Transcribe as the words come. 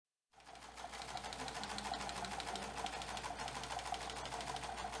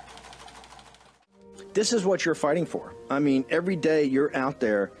This is what you're fighting for. I mean, every day you're out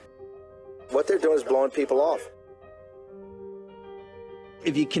there. What they're doing is blowing people off.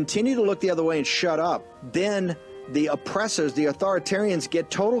 If you continue to look the other way and shut up, then the oppressors, the authoritarians,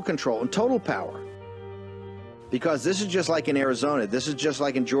 get total control and total power. Because this is just like in Arizona. This is just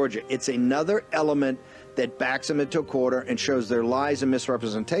like in Georgia. It's another element that backs them into a corner and shows their lies and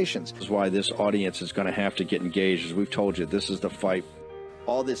misrepresentations. This is why this audience is going to have to get engaged. As we've told you, this is the fight.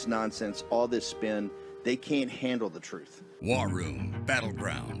 All this nonsense, all this spin, they can't handle the truth. WarRoom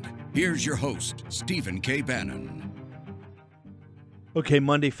Battleground. Here's your host, Stephen K. Bannon. Okay,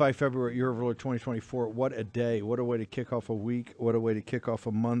 Monday, 5 February, year of Lord 2024. What a day. What a way to kick off a week. What a way to kick off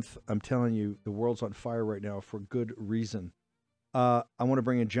a month. I'm telling you, the world's on fire right now for good reason. I want to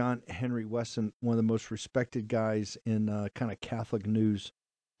bring in John Henry Weston, one of the most respected guys in kind of Catholic news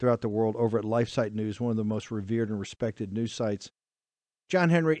throughout the world, over at LifeSite News, one of the most revered and respected news sites. John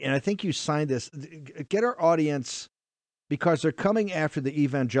Henry, and I think you signed this, get our audience, because they're coming after the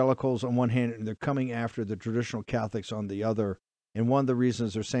evangelicals on one hand, and they're coming after the traditional Catholics on the other. And one of the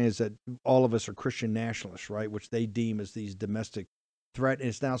reasons they're saying is that all of us are Christian nationalists, right, which they deem as these domestic threat. And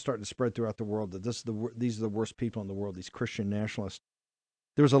it's now starting to spread throughout the world that these are the worst people in the world, these Christian nationalists.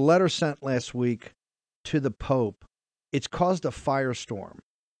 There was a letter sent last week to the Pope. It's caused a firestorm.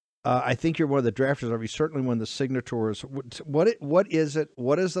 I think you're one of the drafters of it. Certainly one of the signatories. What is it?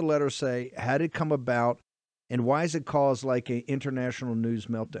 What does the letter say? How did it come about? And why has it caused like an international news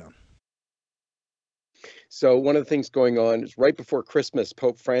meltdown? So one of the things going on is right before Christmas,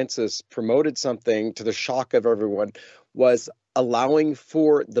 Pope Francis promoted something to the shock of everyone, was allowing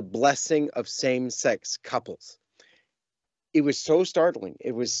for the blessing of same-sex couples. It was so startling.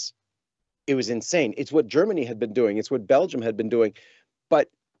 It was insane. It's what Germany had been doing. It's what Belgium had been doing. But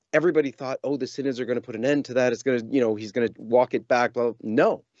everybody thought, oh, the synods are going to put an end to that. It's going to, he's going to walk it back. Blah, blah.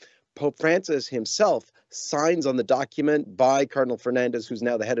 No. Pope Francis himself signs on the document by Cardinal Fernandez, who's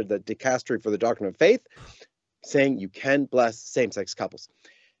now the head of the dicastery for the doctrine of faith, saying you can bless same-sex couples.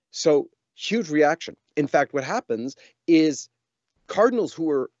 So huge reaction. In fact, what happens is cardinals who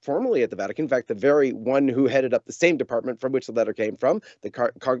were formerly at the Vatican, in fact, the very one who headed up the same department from which the letter came from, the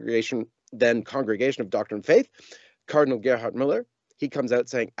Congregation of Doctrine and Faith, Cardinal Gerhard Müller, he comes out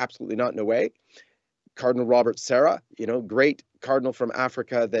saying, absolutely not, no way. Cardinal Robert Serra, great cardinal from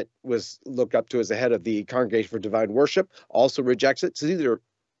Africa that was looked up to as the head of the Congregation for Divine Worship, also rejects it. So these are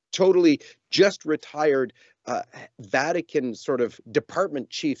totally just retired Vatican sort of department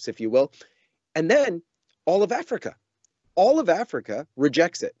chiefs, if you will. And then all of Africa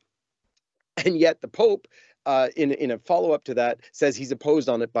rejects it. And yet the Pope, in a follow-up to that, says he's opposed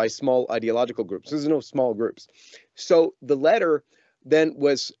on it by small ideological groups. There's no small groups. So the letter then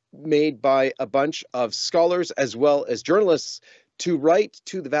was made by a bunch of scholars as well as journalists to write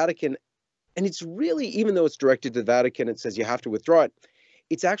to the Vatican. And it's really, even though it's directed to the Vatican, it says you have to withdraw it.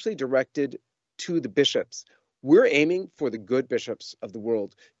 It's actually directed to the bishops. We're aiming for the good bishops of the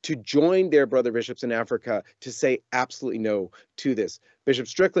world to join their brother bishops in Africa to say absolutely no to this. Bishop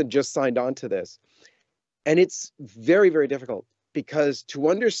Strickland just signed on to this. And it's very, very difficult because to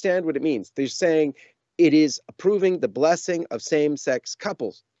understand what it means, they're saying it is approving the blessing of same-sex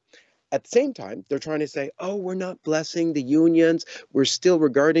couples. At the same time, they're trying to say, oh, we're not blessing the unions. We're still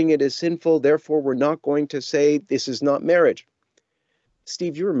regarding it as sinful. Therefore, we're not going to say this is not marriage.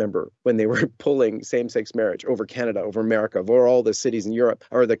 Steve, you remember when they were pulling same-sex marriage over Canada, over America, over all the cities in Europe,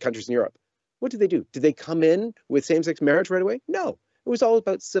 or the countries in Europe. What did they do? Did they come in with same-sex marriage right away? No. It was all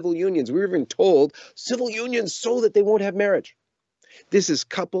about civil unions. We were even told civil unions so that they won't have marriage. This is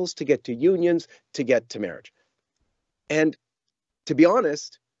couples to get to unions, to get to marriage. And to be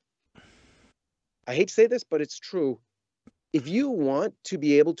honest, I hate to say this, but it's true. If you want to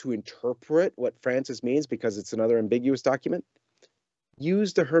be able to interpret what Francis means, because it's another ambiguous document,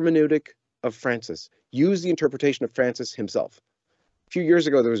 use the hermeneutic of Francis. Use the interpretation of Francis himself. A few years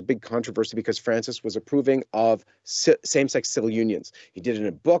ago, there was a big controversy because Francis was approving of same-sex civil unions. He did it in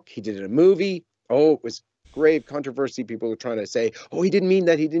a book. He did it in a movie. Oh, it was grave controversy. People were trying to say, oh, he didn't mean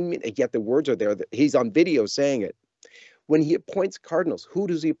that. He didn't mean it. Yet the words are there. He's on video saying it. When he appoints cardinals, who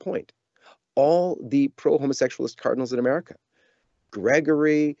does he appoint? All the pro-homosexualist cardinals in America.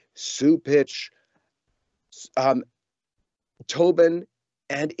 Gregory, Supich, Tobin,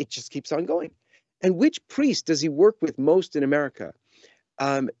 and it just keeps on going. And which priest does he work with most in America?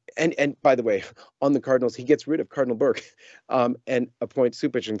 And by the way, on the cardinals, he gets rid of Cardinal Burke and appoints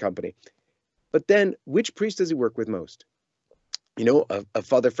Supich and company. But then, which priest does he work with most?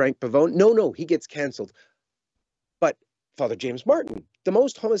 Father Frank Pavone? No, he gets canceled. But Father James Martin, the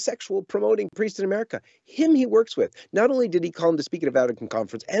most homosexual promoting priest in America. Him he works with. Not only did he call him to speak at a Vatican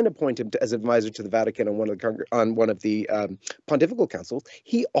conference and appoint him as advisor to the Vatican on one of the pontifical councils,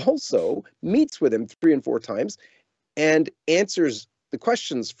 he also meets with him 3 and 4 times and answers the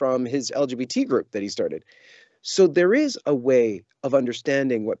questions from his LGBT group that he started. So there is a way of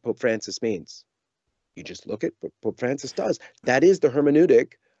understanding what Pope Francis means. You just look at what Pope Francis does. That is the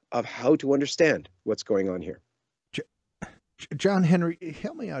hermeneutic of how to understand what's going on here. John Henry,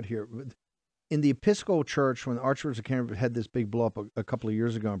 help me out here. In the Episcopal Church, when the Archbishop of Canterbury had this big blow up a couple of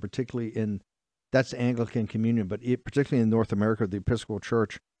years ago, and particularly that's the Anglican Communion, but particularly in North America, the Episcopal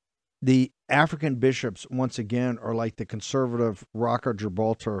Church, the African bishops, once again, are like the conservative rock of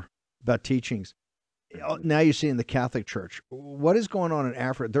Gibraltar about teachings. Now you see in the Catholic Church, what is going on in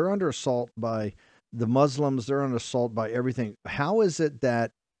Africa? They're under assault by the Muslims. They're under assault by everything. How is it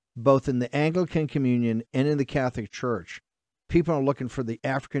that both in the Anglican Communion and in the Catholic Church, people are looking for the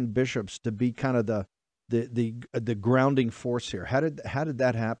African bishops to be kind of the grounding force here? How did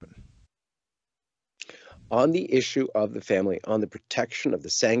that happen? On the issue of the family, on the protection of the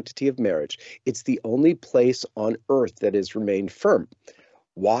sanctity of marriage, it's the only place on earth that has remained firm.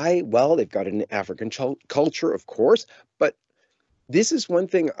 Why? Well, they've got an African culture, of course, but this is one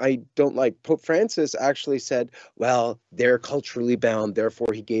thing I don't like. Pope Francis actually said, well, they're culturally bound,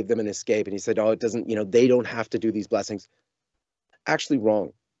 therefore he gave them an escape. And he said, oh, it doesn't, they don't have to do these blessings. Actually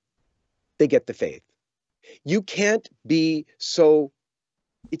wrong. They get the faith. You can't be so,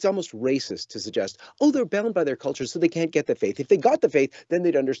 it's almost racist to suggest, oh, they're bound by their culture, so they can't get the faith. If they got the faith, then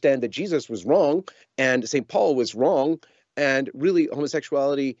they'd understand that Jesus was wrong and St. Paul was wrong. And really,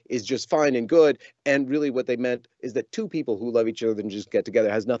 homosexuality is just fine and good. And really what they meant is that 2 people who love each other and just get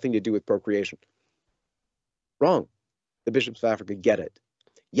together has nothing to do with procreation. Wrong. The bishops of Africa get it.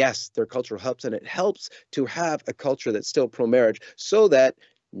 Yes, their culture helps, and it helps to have a culture that's still pro-marriage so that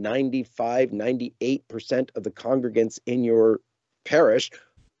 95, 98% of the congregants in your parish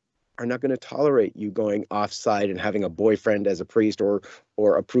are not going to tolerate you going offside and having a boyfriend as a priest or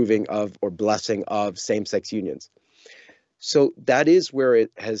approving of or blessing of same-sex unions. So that is where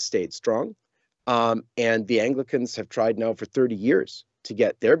it has stayed strong. And the Anglicans have tried now for 30 years to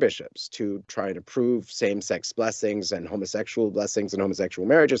get their bishops to try and approve same-sex blessings and homosexual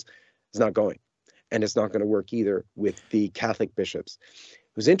marriages. It's not going. And it's not going to work either with the Catholic bishops.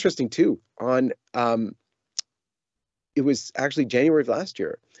 It was interesting, too. It was actually January of last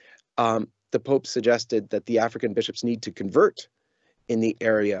year, the Pope suggested that the African bishops need to convert in the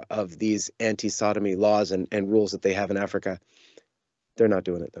area of these anti-sodomy laws and rules that they have in Africa. They're not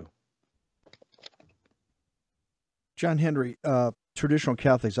doing it, though. John Henry, traditional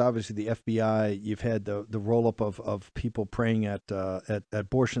Catholics, obviously the FBI, you've had the roll-up of people praying at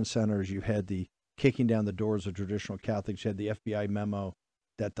abortion centers. You had the kicking down the doors of traditional Catholics. You had the FBI memo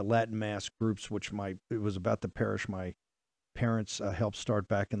that the Latin Mass groups, it was about the parish my parents helped start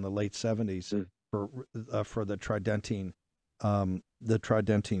back in the late 70s for the Tridentine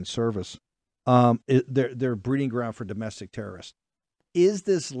service. They're breeding ground for domestic terrorists. Is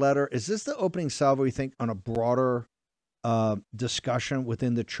this the opening salvo, you think, on a broader discussion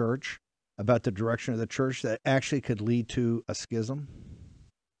within the church about the direction of the church that actually could lead to a schism?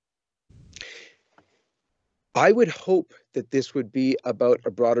 I would hope that this would be about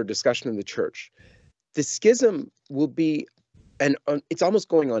a broader discussion in the church. The schism will be, and it's almost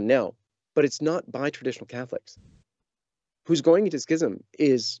going on now, but it's not by traditional Catholics. Who's going into schism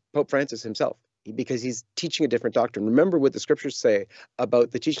is Pope Francis himself, because he's teaching a different doctrine. Remember what the scriptures say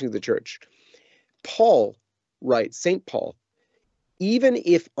about the teaching of the church. Paul writes, St. Paul, even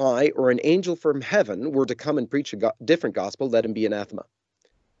if I or an angel from heaven were to come and preach a different gospel, let him be anathema.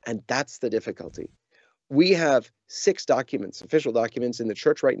 And that's the difficulty. We have 6 documents, official documents in the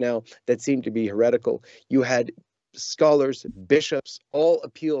church right now that seem to be heretical. You had scholars, bishops, all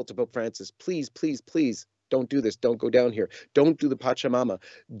appeal to Pope Francis, please, please, please, don't do this. Don't go down here. Don't do the Pachamama.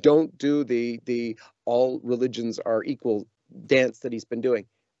 Don't do the all religions are equal dance that he's been doing.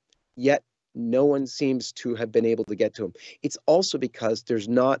 Yet no one seems to have been able to get to him. It's also because there's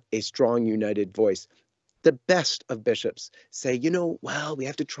not a strong, united voice. The best of bishops say, well, we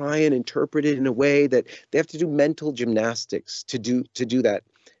have to try and interpret it in a way that they have to do mental gymnastics to do that.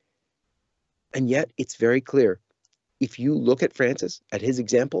 And yet it's very clear. If you look at Francis, at his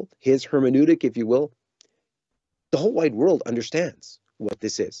example, his hermeneutic, if you will, the whole wide world understands what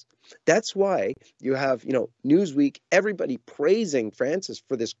this is. That's why you have, Newsweek, everybody praising Francis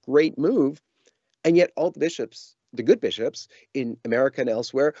for this great move. And yet all the bishops, the good bishops in America and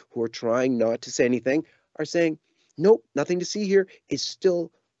elsewhere who are trying not to say anything are saying, nope, nothing to see here. It's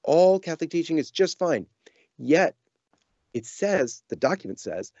still all Catholic teaching. It's just fine. Yet It says, the document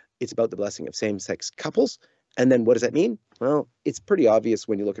says, it's about the blessing of same-sex couples. And then what does that mean? Well, it's pretty obvious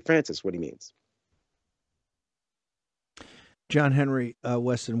when you look at Francis what he means. John Henry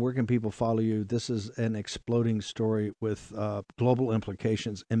Weston, where can people follow you? This is an exploding story with global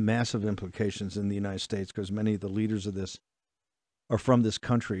implications and massive implications in the United States, because many of the leaders of this are from this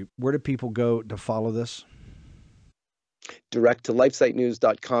country. Where do people go to follow this? Direct to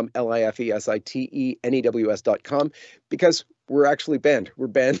lifesitenews.com, lifesitenews.com, because we're actually banned. We're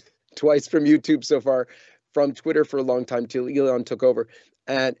banned twice from YouTube so far, from Twitter for a long time till Elon took over,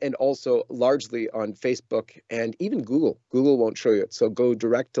 and also largely on Facebook and even Google. Google won't show you it. So go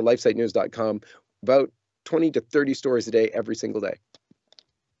direct to lifesitenews.com, about 20 to 30 stories a day, every single day.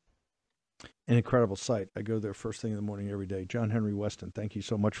 An incredible site. I go there first thing in the morning every day. John Henry Weston, thank you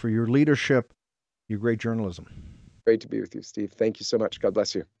so much for your leadership, your great journalism. Great to be with you, Steve. Thank you so much. God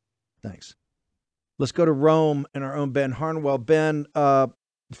bless you. Thanks. Let's go to Rome and our own Ben Harnwell. Ben,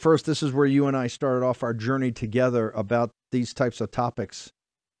 first, this is where you and I started off our journey together about these types of topics.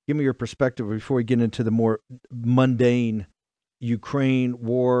 Give me your perspective before we get into the more mundane Ukraine,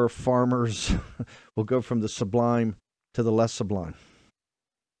 war, farmers. We'll go from the sublime to the less sublime.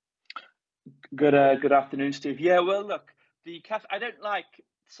 Good afternoon, Steve. Yeah, well, look, I don't like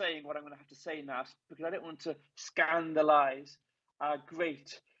saying what I'm going to have to say now, because I don't want to scandalize our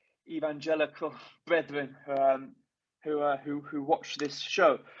great evangelical brethren who watch this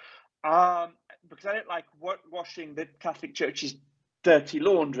show, because I don't like washing the Catholic Church's dirty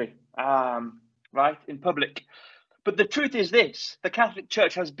laundry, right, in public. But the truth is this: the Catholic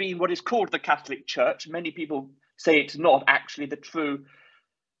Church has been what is called the Catholic Church. Many people say it's not actually the true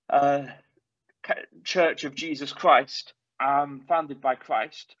Church of Jesus Christ, founded by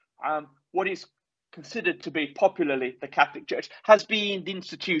Christ. What is considered to be popularly the Catholic Church has been the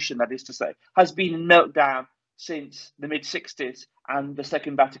institution, that is to say, has been knelt down since the mid-60s and the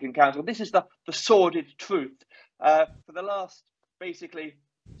Second Vatican Council. This is the sordid truth. For the last basically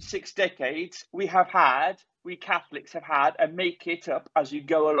 6 decades, we Catholics have had a make it up as you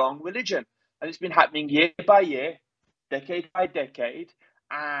go along religion. And it's been happening year by year, decade by decade.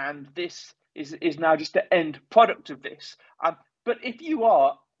 And this is now just the end product of this. But if you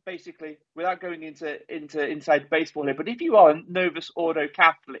are basically, without going into inside baseball here, but if you are a Novus Ordo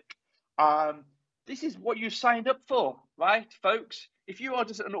Catholic, this is what you signed up for, right, folks? If you are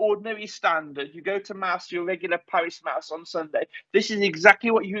just an ordinary standard, you go to mass, your regular parish mass on Sunday, this is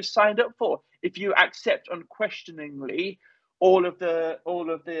exactly what you signed up for. If you accept unquestioningly all of the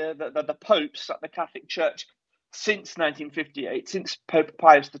popes at the Catholic Church since 1958, since Pope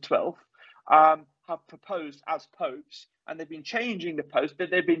Pius XII, have proposed as popes, and they've been changing the post,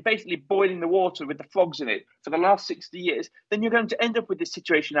 but they've been basically boiling the water with the frogs in it for the last 60 years, then you're going to end up with this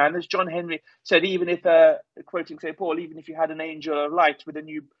situation. And as John Henry said, even if, quoting St. Paul, even if you had an angel of light with a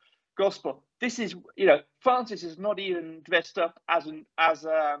new gospel, this is, Francis is not even dressed up as an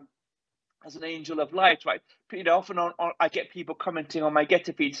angel of light, right? Often I get people commenting on my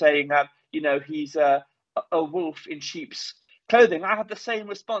Getter feed saying, he's a wolf in sheep's clothing. I have the same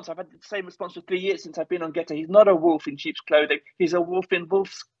response. I've had the same response for 3 years since I've been on Getter. He's not a wolf in sheep's clothing. He's a wolf in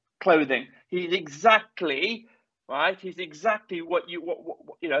wolf's clothing. He's exactly right. He's exactly what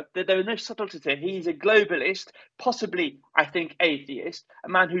there are no subtleties here. He's a globalist, possibly, I think, atheist, a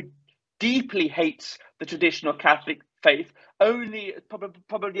man who deeply hates the traditional Catholic faith. Only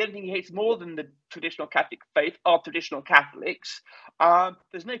probably the only thing he hates more than the traditional Catholic faith are traditional Catholics.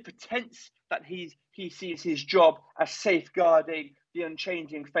 There's no pretense that he sees his job as safeguarding the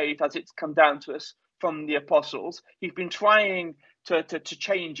unchanging faith as it's come down to us from the apostles. He's been trying to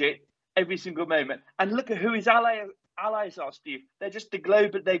change it every single moment. And look at who his allies are, Steve. They're just the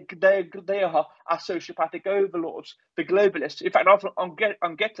global. They are our sociopathic overlords, the globalists. In fact, on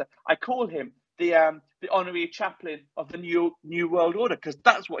Getter, I call him the honorary chaplain of the new world order, because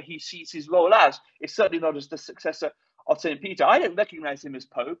that's what he sees his role as. It's certainly not as the successor of St. Peter. I don't recognize him as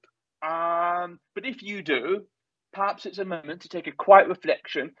Pope. But if you do, perhaps it's a moment to take a quiet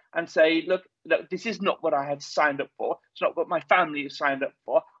reflection and say, look, this is not what I had signed up for. It's not what my family has signed up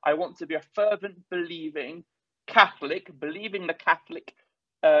for. I want to be a fervent, believing Catholic, believing the Catholic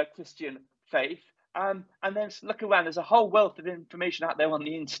Christian faith. And then look around. There's a whole wealth of information out there on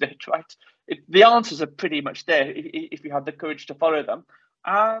the internet, right? The answers are pretty much there if you have the courage to follow them.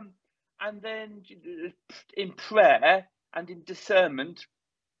 And then in prayer and in discernment,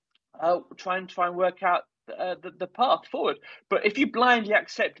 try and work out the path forward. But if you blindly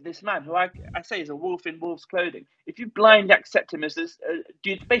accept this man, who I say is a wolf in wolf's clothing, if you blindly accept him as this,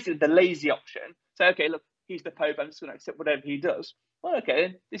 basically the lazy option, say, okay, look, he's the Pope, I'm just going to accept whatever he does. Well,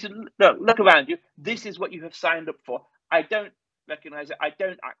 okay, look around you. This is what you have signed up for. I don't recognize it. I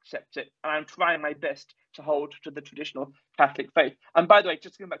don't accept it. And I'm trying my best to hold to the traditional Catholic faith. And by the way,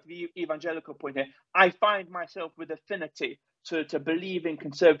 just going back to the evangelical point here, I find myself with affinity to believe in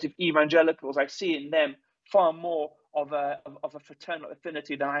conservative evangelicals. I see in them far more of a fraternal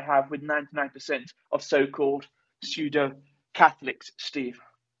affinity than I have with 99% of so-called pseudo-Catholics, Steve.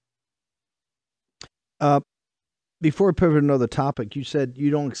 Before we pivot to another topic, you said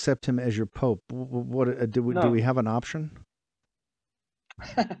you don't accept him as your pope. What do we have an option?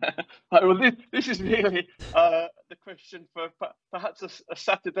 Well, this is really the question for perhaps a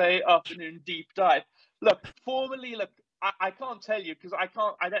Saturday afternoon deep dive. Look, formally, I can't tell you because I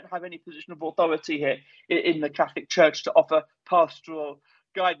don't have any position of authority here in the Catholic Church to offer pastoral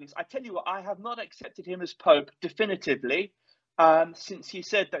guidance. I tell you what, I have not accepted him as Pope definitively since he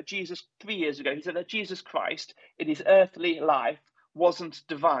said that 3 years ago, he said that Jesus Christ in his earthly life wasn't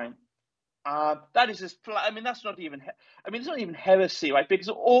divine. That is just, that's not even, it's not even heresy, right? Because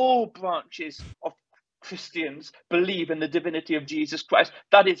all branches of Christians believe in the divinity of Jesus Christ.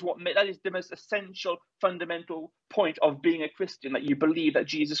 That is the most essential, fundamental point of being a Christian, that you believe that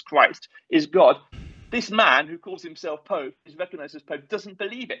Jesus Christ is God. This man who calls himself Pope, is recognized as Pope, doesn't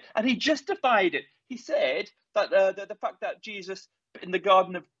believe it. And he justified it. He said that the fact that Jesus in the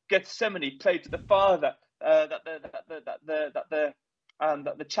Garden of Gethsemane prayed to the Father that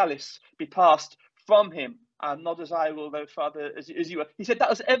the chalice be passed from him, not as I will, though Father, as you will. He said that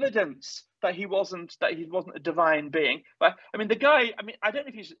was evidence that he wasn't a divine being. But the guy, I don't know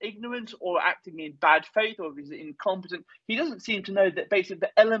if he's ignorant or acting in bad faith or if he's incompetent. He doesn't seem to know that basically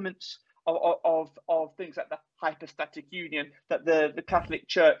the elements of things like the hypostatic union that the Catholic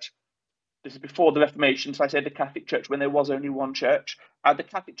Church. This is before the Reformation, so I say the Catholic Church when there was only one church. The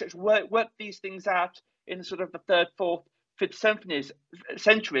Catholic Church worked these things out in sort of the 3rd, 4th, 5th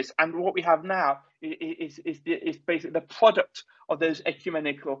centuries, and what we have now is basically the product of those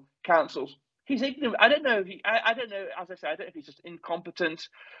ecumenical councils. He's ignorant. I don't know. I don't know. As I say, I don't know if he's just incompetent,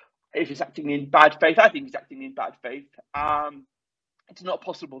 if he's acting in bad faith. I think he's acting in bad faith. It's not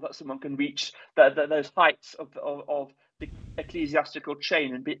possible that someone can reach those heights of the ecclesiastical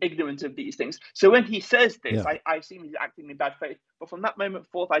chain and be ignorant of these things. So when he says this, yeah. I see he's acting in bad faith. But from that moment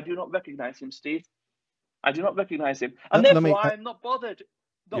forth, I do not recognize him, Steve. I do not recognize him, and therefore I'm not bothered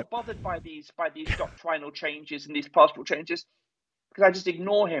by these doctrinal changes and these pastoral changes, because I just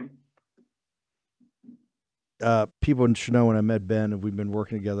ignore him. People should know when I met Ben, and we've been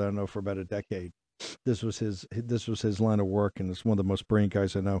working together, I don't know, for about a decade. This was his line of work, and it's one of the most brilliant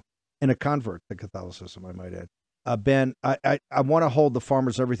guys I know, and a convert to Catholicism, I might add. Ben, I want to hold the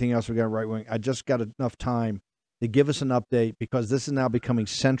farmers, everything else we got right wing. I just got enough time to give us an update, because this is now becoming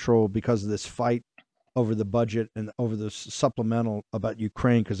central because of this fight over the budget and over the supplemental about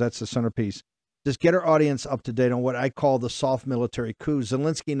Ukraine, because that's the centerpiece. Just get our audience up to date on what I call the soft military coup.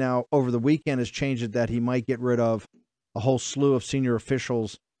 Zelensky now over the weekend has changed it that he might get rid of a whole slew of senior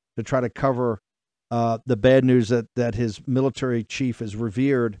officials to try to cover the bad news that his military chief is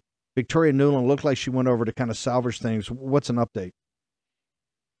revered. Victoria Nuland looked like she went over to kind of salvage things. What's an update?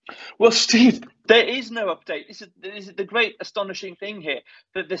 Well, Steve, there is no update. This is the great astonishing thing here,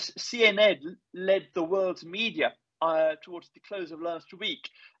 that this CNN led the world's media towards the close of last week,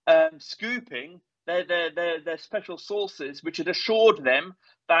 scooping their special sources, which had assured them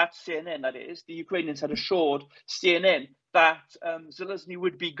that CNN, that is, the Ukrainians had assured CNN that Zelensky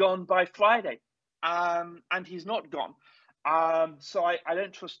would be gone by Friday, and he's not gone. So I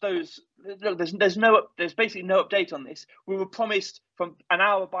don't trust those. Look, there's basically no update on this. We were promised from an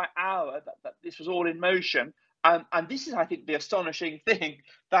hour by hour that this was all in motion, and this is, I think, the astonishing thing,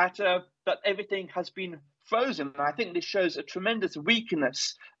 that everything has been frozen. And I think this shows a tremendous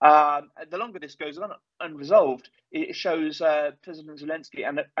weakness. The longer this goes on unresolved, it shows President Zelensky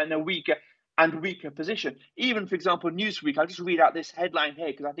and a weaker position. Even, for example, Newsweek. I'll just read out this headline here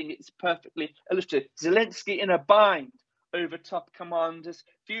because I think it's perfectly illustrative. Zelensky in a bind over top commander's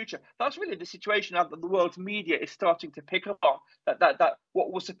future. That's really the situation now that the world's media is starting to pick up on, that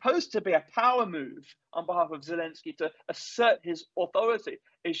what was supposed to be a power move on behalf of Zelensky to assert his authority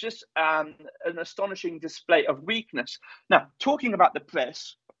is just an astonishing display of weakness. Now, talking about the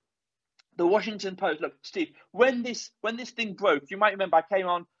press, the Washington Post, look, Steve, when this thing broke, you might remember I came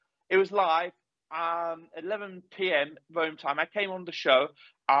on, it was live, 11 p.m. Rome time. I came on the show,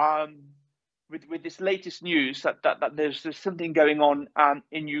 with this latest news that there's something going on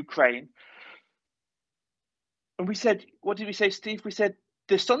in Ukraine. And we said, what did we say, Steve? We said,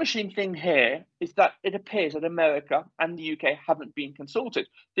 the astonishing thing here is that it appears that America and the UK haven't been consulted.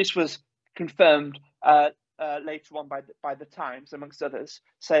 This was confirmed later on by the Times, amongst others,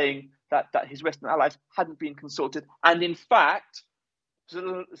 saying that his Western allies hadn't been consulted, and in fact,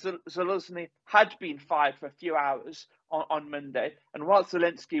 Zelensky had been fired for a few hours on Monday, and while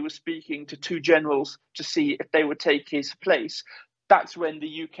Zelensky was speaking to two generals to see if they would take his place, that's when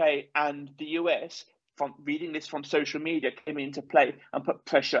the UK and the US, from reading this from social media, came into play and put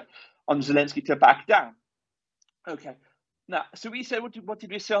pressure on Zelensky to back down. Okay. Now, so we said, what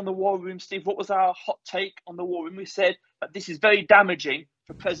did we say on the War Room, Steve? What was our hot take on the War Room? We said that this is very damaging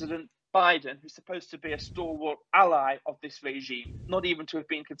for President Biden, who's supposed to be a stalwart ally of this regime, not even to have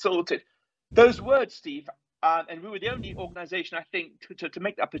been consulted. Those words, Steve, and we were the only organization, I think, to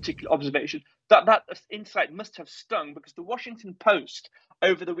make that particular observation, that insight must have stung, because the Washington Post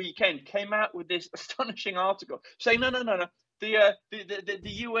over the weekend came out with this astonishing article saying, no. The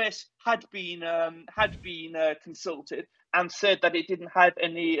US had been consulted and said that it didn't have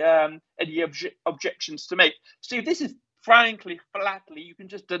any objections to make. Steve, this is frankly, flatly, you can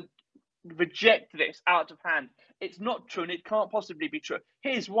just reject this out of hand. It's not true, and it can't possibly be true.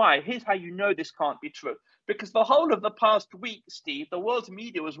 Here's why. Here's how you know this can't be true. Because the whole of the past week, Steve, the world's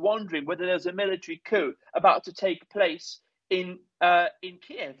media was wondering whether there's a military coup about to take place in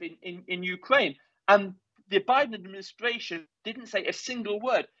Kiev, in Ukraine, and the Biden administration didn't say a single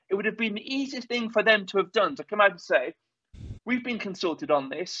word. It would have been the easiest thing for them to have done, to come out and say, we've been consulted on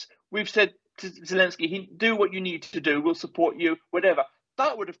this. We've said to Zelensky, do what you need to do. We'll support you, whatever.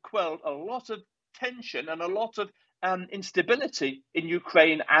 That would have quelled a lot of tension and a lot of instability in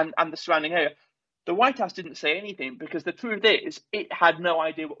Ukraine and the surrounding area. The White House didn't say anything because the truth is it had no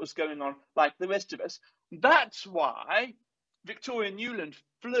idea what was going on like the rest of us. That's why Victoria Nuland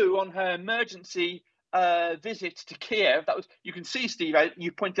flew on her emergency visit to Kiev. That was, you can see, Steve,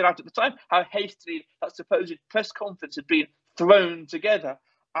 you pointed out at the time how hastily that supposed press conference had been thrown together.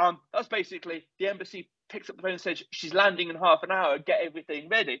 That's basically the embassy picks up the phone and says she's landing in half an hour, get everything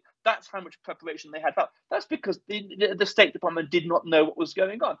ready. That's how much preparation they had. That's because the State Department did not know what was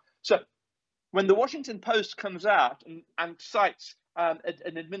going on. So when the Washington Post comes out and cites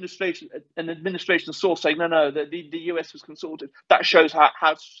an administration source saying no, the US was consulted, that shows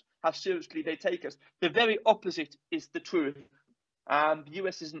how seriously they take us. The very opposite is the truth. The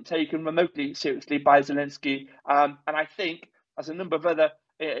US isn't taken remotely seriously by Zelensky, and I think, as a number of other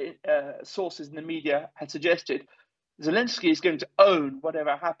sources in the media had suggested, Zelensky is going to own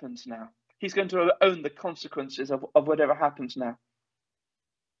whatever happens now. He's going to own the consequences of whatever happens now.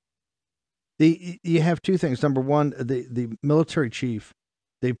 You have two things. Number one, the military chief,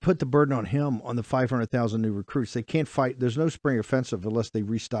 they put the burden on him on the 500,000 new recruits. They can't fight. There's no spring offensive unless they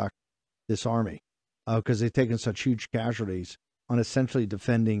restock this army, because they've taken such huge casualties on essentially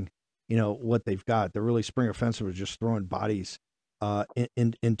defending, what they've got. The really spring offensive is just throwing bodies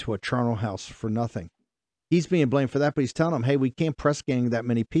into a charnel house for nothing. He's being blamed for that, but he's telling them, hey, we can't press gang that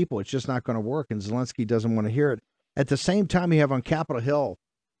many people. It's just not going to work, and Zelensky doesn't want to hear it. At the same time, you have on Capitol Hill,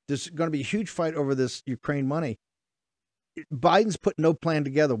 there's going to be a huge fight over this Ukraine money. Biden's put no plan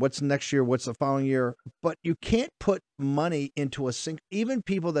together. What's next year? What's the following year? But you can't put money into a sink. Even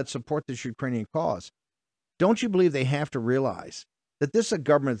people that support this Ukrainian cause, don't you believe they have to realize that this is a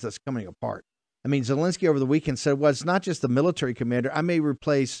government that's coming apart? I mean, Zelensky over the weekend said, well, it's not just the military commander. I may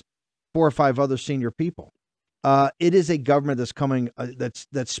replace 4 or 5 other senior people. It is a government that's coming, that's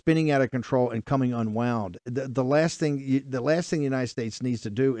spinning out of control and coming unwound. The last thing the United States needs to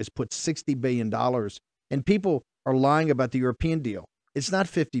do is put $60 billion, and people are lying about the European deal. It's not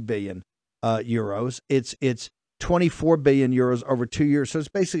 50 billion euros. It's 24 billion euros over 2 years. So it's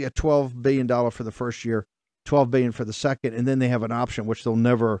basically a $12 billion for the first year, 12 billion for the second, and then they have an option which they'll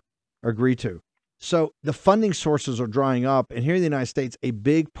never agree to. So the funding sources are drying up, and here in the United States, a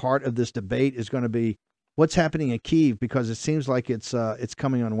big part of this debate is going to be what's happening in Kyiv, because it seems like it's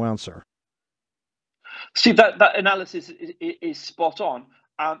coming unwound, sir. See, that analysis is spot on.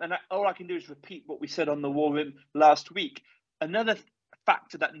 And all I can do is repeat what we said on the War Room last week. Another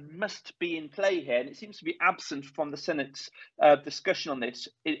factor that must be in play here, and it seems to be absent from the Senate's discussion on this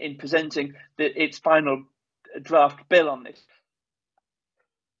in presenting its final draft bill on this.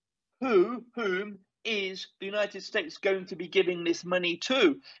 Whom is the United States going to be giving this money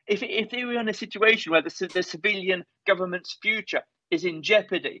to? If they were in a situation where the civilian government's future is in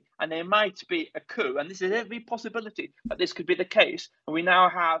jeopardy and there might be a coup, and this is every possibility that this could be the case, and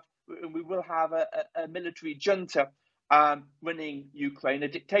we will have a military junta running Ukraine, a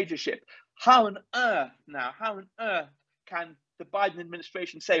dictatorship. How on earth can the Biden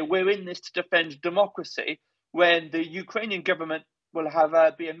administration say we're in this to defend democracy when the Ukrainian government will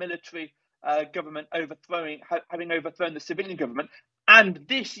be a military government having overthrown the civilian government? And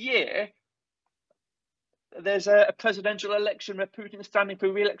this year, there's a presidential election where Putin is standing for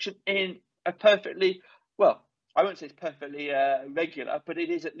re-election in a perfectly, well, I won't say it's perfectly regular, but it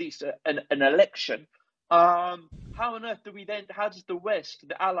is at least an election. How on earth do we then? How does the West,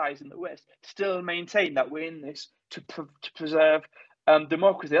 the allies in the West, still maintain that we're in this to preserve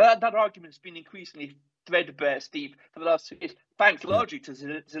democracy? That argument has been increasingly threadbare, Steve, for the last 2 years, thanks largely to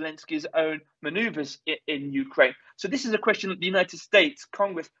Zelensky's own maneuvers in Ukraine. So this is a question that the United States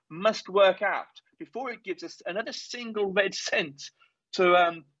Congress must work out before it gives us another single red cent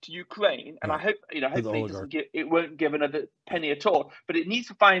to Ukraine. And I hope, hopefully it won't give another penny at all. But it needs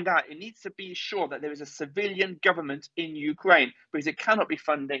to find out. It needs to be sure that there is a civilian government in Ukraine, because it cannot be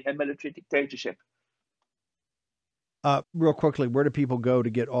funding a military dictatorship. Real quickly, where do people go to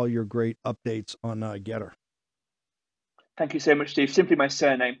get all your great updates on Getter? Thank you so much, Steve. Simply my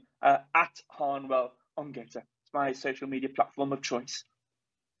surname, at Harnwell on Getter. It's my social media platform of choice.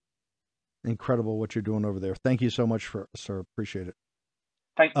 Incredible what you're doing over there. Thank you so much, sir. Appreciate it.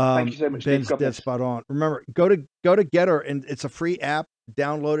 Thank you so much, Ben's Steve. dead spot on. Remember, go to Getter, and it's a free app.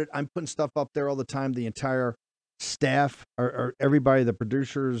 Download it. I'm putting stuff up there all the time. The entire staff or everybody, the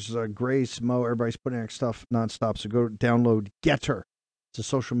producers, Grace, Mo, everybody's putting out stuff nonstop. So go download Getter. It's a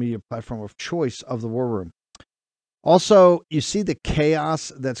social media platform of choice of the War Room. Also, you see the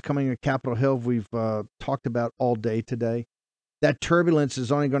chaos that's coming at Capitol Hill. We've talked about all day today. That turbulence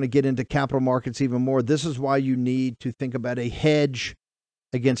is only going to get into capital markets even more. This is why you need to think about a hedge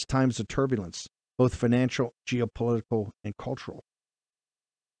against times of turbulence, both financial, geopolitical, and cultural.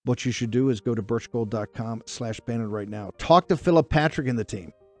 What you should do is go to birchgold.com/Bannon right now. Talk to Philip Patrick and the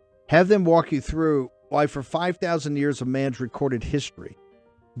team. Have them walk you through why for 5,000 years of man's recorded history,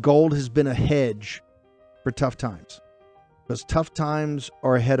 gold has been a hedge for tough times. Because tough times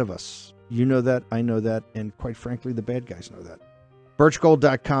are ahead of us. You know that, I know that, and quite frankly, the bad guys know that.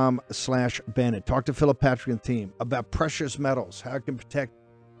 birchgold.com/Bannon. Talk to Philip Patrick and the team about precious metals, how it can protect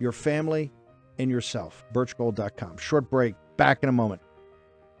your family and yourself. birchgold.com. Short break. Back in a moment.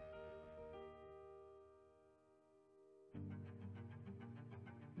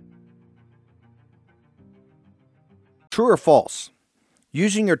 True or false?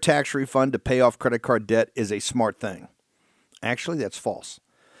 Using your tax refund to pay off credit card debt is a smart thing. Actually, that's false.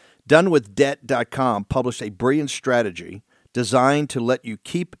 DoneWithDebt.com published a brilliant strategy designed to let you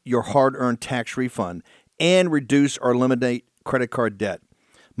keep your hard-earned tax refund and reduce or eliminate credit card debt.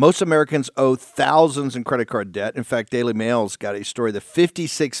 Most Americans owe thousands in credit card debt. In fact, Daily Mail's got a story that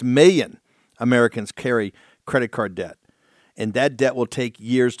 56 million Americans carry credit card debt, and that debt will take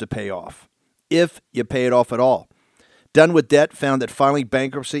years to pay off, if you pay it off at all. Done with Debt found that filing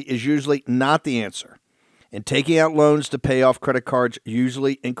bankruptcy is usually not the answer, and taking out loans to pay off credit cards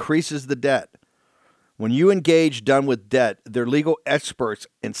usually increases the debt. When you engage Done with Debt, their legal experts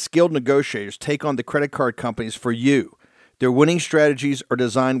and skilled negotiators take on the credit card companies for you. Their winning strategies are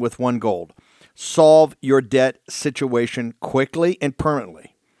designed with one goal: solve your debt situation quickly and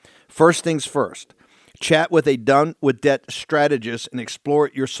permanently. First things first, chat with a Done with Debt strategist and explore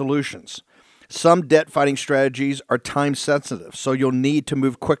your solutions. Some debt-fighting strategies are time-sensitive, so you'll need to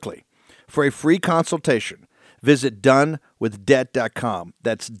move quickly. For a free consultation, visit donewithdebt.com.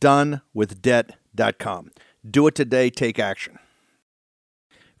 That's donewithdebt.com. Do it today. Take action.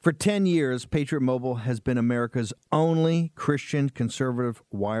 For 10 years, Patriot Mobile has been America's only Christian conservative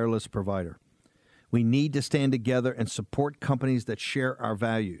wireless provider. We need to stand together and support companies that share our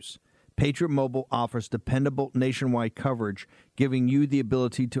values. Patriot Mobile offers dependable nationwide coverage, giving you the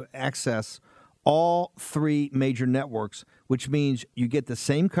ability to access all three major networks, which means you get the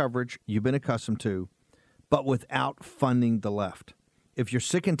same coverage you've been accustomed to, but without funding the left. If you're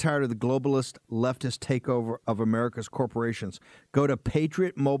sick and tired of the globalist, leftist takeover of America's corporations, go to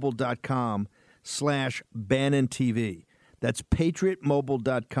patriotmobile.com/Bannon TV. That's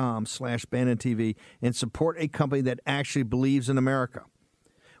patriotmobile.com/Bannon TV and support a company that actually believes in America.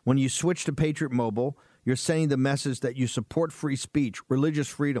 When you switch to Patriot Mobile, you're sending the message that you support free speech, religious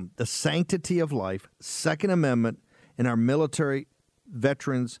freedom, the sanctity of life, Second Amendment, and our military,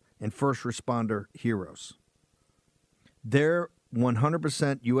 veterans, and first responder heroes. Their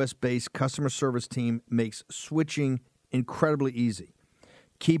 100% U.S.-based customer service team makes switching incredibly easy.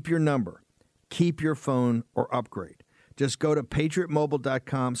 Keep your number, keep your phone, or upgrade. Just go to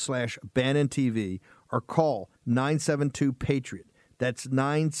patriotmobile.com/Bannon TV or call 972-PATRIOT. That's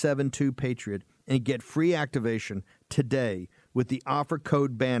 972-PATRIOT. And get free activation today with the offer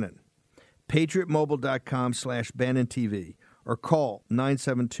code Bannon. patriotmobile.com/Bannon TV or call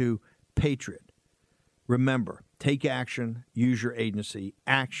 972-PATRIOT. Remember, take action, use your agency.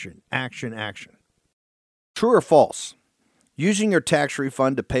 Action, action, action. True or false? Using your tax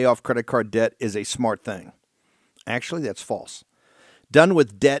refund to pay off credit card debt is a smart thing. Actually, that's false.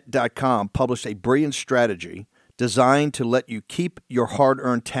 DoneWithDebt.com published a brilliant strategy designed to let you keep your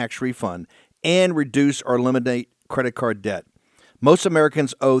hard-earned tax refund and reduce or eliminate credit card debt. Most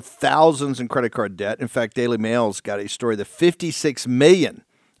Americans owe thousands in credit card debt. In fact, Daily Mail's got a story that 56 million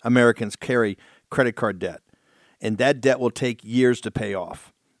Americans carry credit card debt, and that debt will take years to pay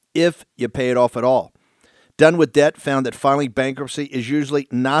off, if you pay it off at all. Done with Debt found that filing bankruptcy is usually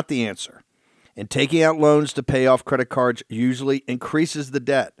not the answer, and taking out loans to pay off credit cards usually increases the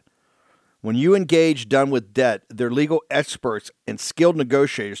debt. When you engage Done with Debt, their legal experts and skilled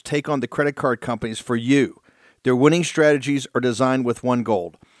negotiators take on the credit card companies for you. Their winning strategies are designed with one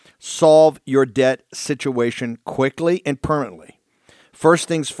goal: solve your debt situation quickly and permanently. First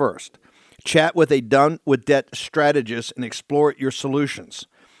things first, chat with a Done with Debt strategist and explore your solutions.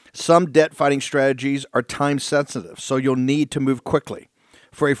 Some debt fighting strategies are time sensitive, so you'll need to move quickly.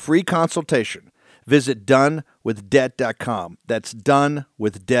 For a free consultation, visit donewithdebt.com. That's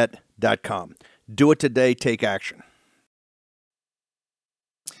donewithdebt.com. Do it today. Take action.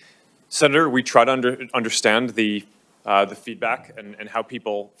 Senator, we try to understand the feedback and how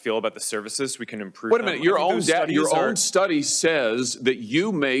people feel about the services. We can improve. Wait a minute. Your own study says that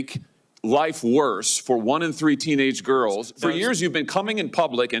you make life worse for 1 in 3 teenage girls. For years, you've been coming in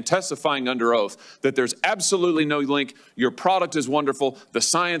public and testifying under oath that there's absolutely no link. Your product is wonderful. The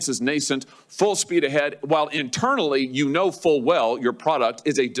science is nascent, full speed ahead, while internally, you know full well your product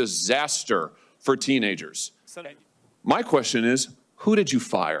is a disaster for teenagers. My question is, who did you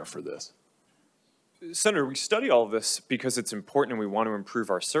fire for this? Senator, we study all of this because it's important and we want to improve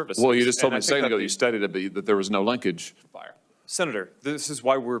our services. Well, you just told me a second ago you studied it, that there was no linkage. Fire. Senator, this is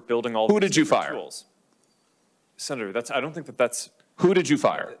why we're building all Who did you fire? Tools. Senator, I don't think that's... Who did you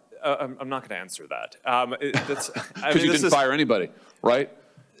fire? I'm not going to answer that. Because you didn't fire anybody, right?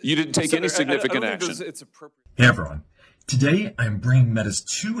 You didn't take any significant action. It's appropriate. Hey everyone. Today I'm bringing Meta's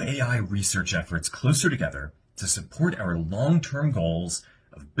 2 AI research efforts closer together to support our long-term goals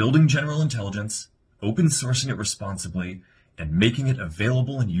of building general intelligence, open sourcing it responsibly, and making it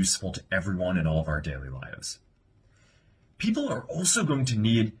available and useful to everyone in all of our daily lives. People are also going to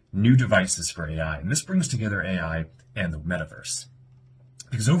need new devices for AI, and this brings together AI and the metaverse.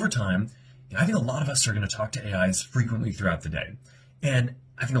 Because over time, I think a lot of us are going to talk to AIs frequently throughout the day. And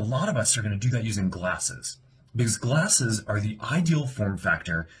I think a lot of us are going to do that using glasses, because glasses are the ideal form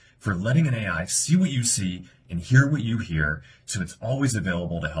factor for letting an AI see what you see and hear what you hear, so it's always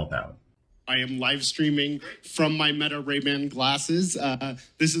available to help out. I am live streaming from my Meta Ray-Ban glasses.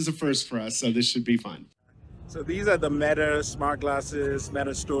 This is a first for us, so this should be fun. So these are the Meta smart glasses,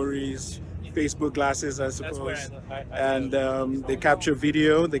 Meta Stories, Facebook glasses, I suppose. And they capture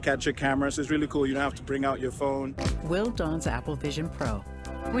video, they capture cameras. So it's really cool. You don't have to bring out your phone. Will dons Apple Vision Pro.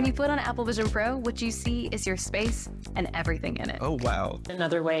 When you put on Apple Vision Pro, what you see is your space and everything in it. Oh, wow.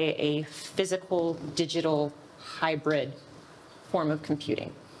 Another way, a physical digital hybrid form of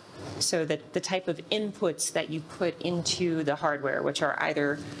computing. So that the type of inputs that you put into the hardware, which are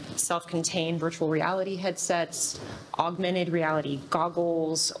either self-contained virtual reality headsets, augmented reality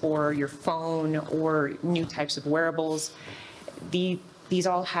goggles, or your phone, or new types of wearables, these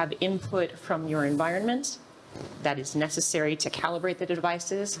all have input from your environment that is necessary to calibrate the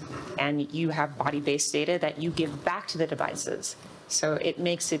devices, and you have body-based data that you give back to the devices. So it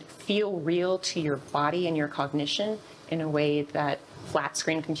makes it feel real to your body and your cognition in a way that flat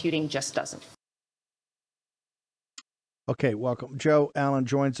screen computing just doesn't. Okay, welcome. Joe Allen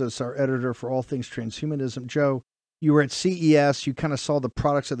joins us, our editor for all things transhumanism. Joe, you were at CES. You kind of saw the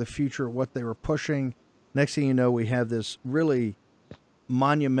products of the future, what they were pushing. Next thing you know, we have this really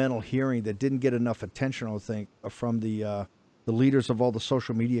monumental hearing that didn't get enough attention, I think, from the leaders of all the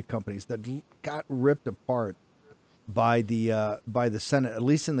social media companies that got ripped apart by the Senate, at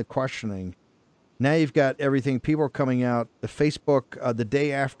least in the questioning. Now you've got everything. People are coming out. The Facebook, the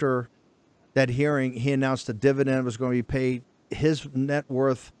day after that hearing, he announced a dividend was going to be paid. His net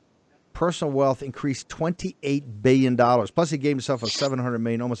worth, personal wealth, increased $28 billion. Plus, he gave himself a $700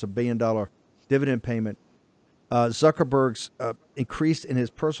 million, almost $1 billion dividend payment. Zuckerberg's increased in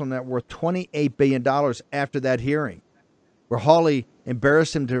his personal net worth $28 billion after that hearing, where Hawley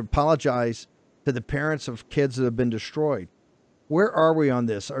embarrassed him to apologize to the parents of kids that have been destroyed. Where are we on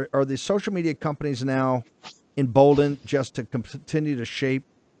this? Are the social media companies now emboldened just to continue to shape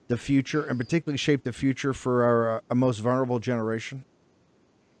the future, and particularly shape the future for our most vulnerable generation?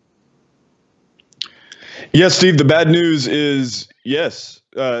 Yes, Steve, the bad news is yes.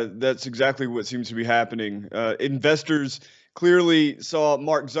 That's exactly what seems to be happening. Investors clearly saw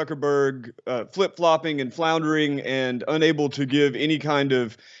Mark Zuckerberg flip-flopping and floundering and unable to give any kind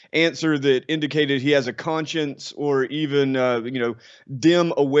of answer that indicated he has a conscience or even,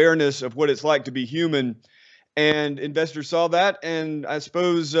 dim awareness of what it's like to be human. And investors saw that, and I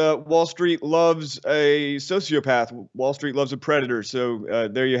suppose Wall Street loves a sociopath. Wall Street loves a predator. So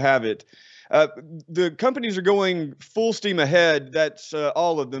there you have it. The companies are going full steam ahead. That's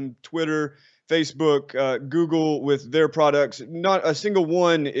all of them: Twitter, Facebook, Google with their products. Not a single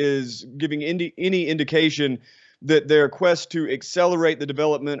one is giving any indication that their quest to accelerate the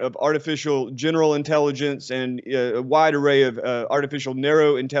development of artificial general intelligence and a wide array of artificial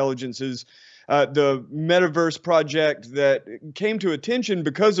narrow intelligences. The Metaverse project that came to attention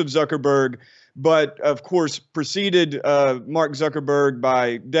because of Zuckerberg, but of course preceded Mark Zuckerberg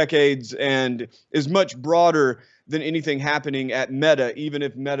by decades and is much broader than anything happening at Meta, even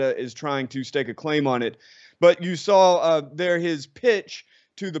if Meta is trying to stake a claim on it. But you saw there his pitch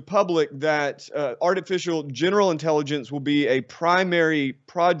to the public that artificial general intelligence will be a primary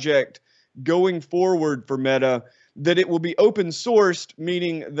project going forward for Meta, that it will be open sourced,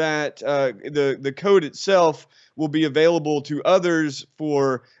 meaning that the code itself will be available to others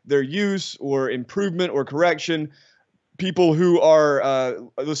for their use or improvement or correction. People who are,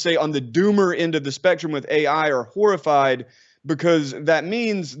 let's say, on the doomer end of the spectrum with AI are horrified, because that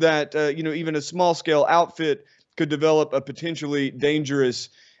means that even a small scale outfit could develop a potentially dangerous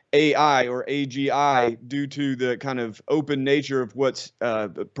AI or AGI due to the kind of open nature of what's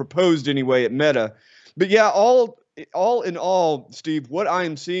proposed anyway at Meta. But yeah, all in all, Steve, what I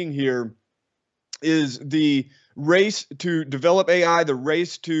am seeing here is the race to develop AI, the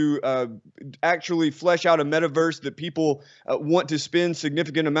race to actually flesh out a metaverse that people want to spend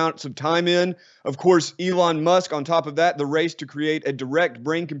significant amounts of time in. Of course, Elon Musk, on top of that, the race to create a direct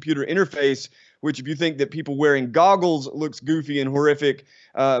brain-computer interface, which if you think that people wearing goggles looks goofy and horrific,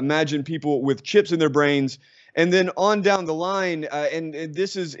 imagine people with chips in their brains. And then on down the line, and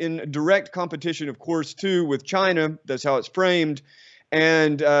this is in direct competition, of course, too, with China. That's how it's framed.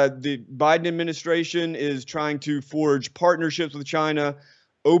 And the Biden administration is trying to forge partnerships with China.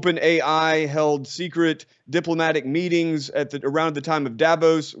 OpenAI held secret diplomatic meetings around the time of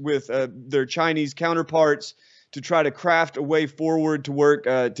Davos with their Chinese counterparts to try to craft a way forward to work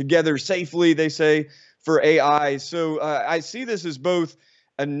together safely, they say, for AI. So I see this as both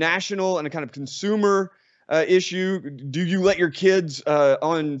a national and a kind of consumer issue. Do you let your kids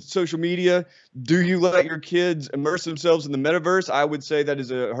on social media? Do you let your kids immerse themselves in the metaverse? I would say that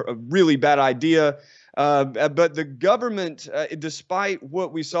is a really bad idea. But the government, despite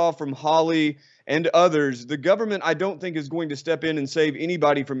what we saw from Hawley and others, the government, I don't think, is going to step in and save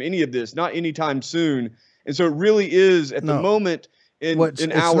anybody from any of this, not anytime soon. And so it really is at the moment in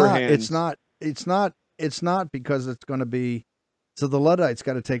our hands. It's not because it's going to be. So the Luddites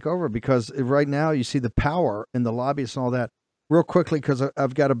got to take over, because right now you see the power and the lobbyists and all that. Real quickly, because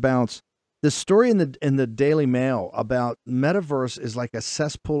I've got to bounce. The story in the Daily Mail about metaverse is like a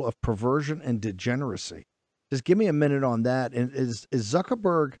cesspool of perversion and degeneracy. Just give me a minute on that. And is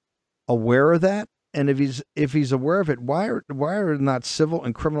Zuckerberg aware of that? And if he's aware of it, why are not civil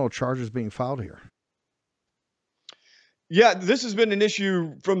and criminal charges being filed here? Yeah, this has been an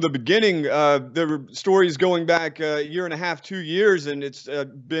issue from the beginning. There were stories going back a year and a half, 2 years, and it's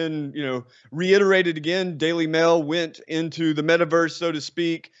been, reiterated again. Daily Mail went into the metaverse, so to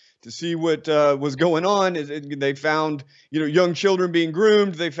speak, to see what was going on. They found, young children being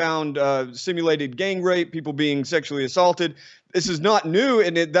groomed. They found simulated gang rape, people being sexually assaulted. This is not new,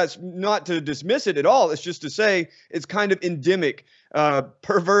 and that's not to dismiss it at all. It's just to say it's kind of endemic.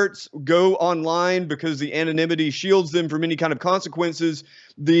 Perverts go online because the anonymity shields them from any kind of consequences.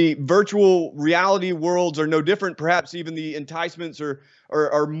 The virtual reality worlds are no different. Perhaps even the enticements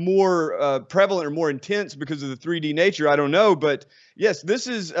are more prevalent or more intense because of the 3D nature. I don't know. But yes, this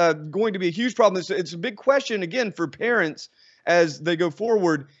is going to be a huge problem. It's a big question, again, for parents as they go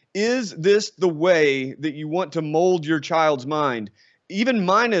forward. Is this the way that you want to mold your child's mind? Even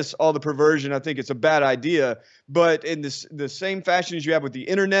minus all the perversion, I think it's a bad idea. But in the same fashion as you have with the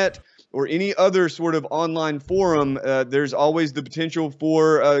internet or any other sort of online forum, there's always the potential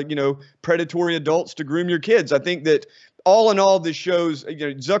for, predatory adults to groom your kids. I think that all in all, this shows,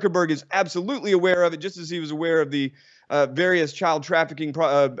 Zuckerberg is absolutely aware of it, just as he was aware of the various child trafficking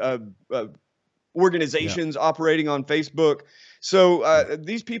organizations operating on Facebook. So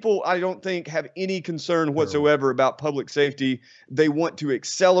these people, I don't think, have any concern whatsoever about public safety. They want to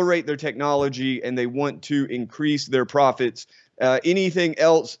accelerate their technology and they want to increase their profits. Anything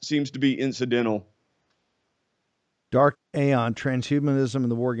else seems to be incidental. Dark Aeon, Transhumanism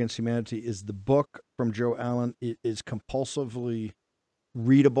and the War Against Humanity is the book from Joe Allen. It is compulsively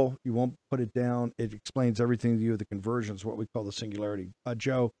readable. You won't put it down. It explains everything to you, the conversions, what we call the singularity.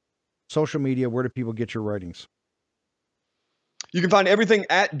 Joe, social media, where do people get your writings? You can find everything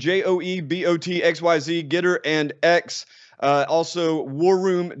at JOEBOTXYZ, Getter, and X. Also,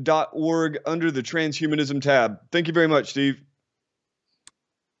 warroom.org under the transhumanism tab. Thank you very much, Steve.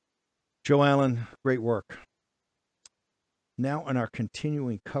 Joe Allen, great work. Now, in our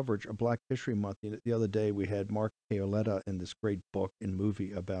continuing coverage of Black History Month, the other day we had Mark Paoletta in this great book and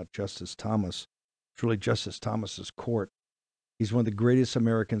movie about Justice Thomas. It's really Justice Thomas's court. He's one of the greatest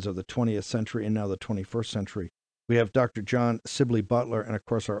Americans of the 20th century and now the 21st century. We have Dr. John Sibley Butler and, of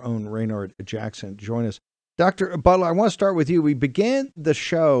course, our own Raynard Jackson join us. Dr. Butler, I want to start with you. We began the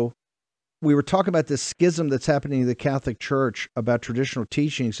show, we were talking about this schism that's happening in the Catholic Church about traditional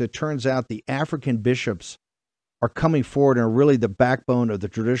teachings. It turns out the African bishops are coming forward and are really the backbone of the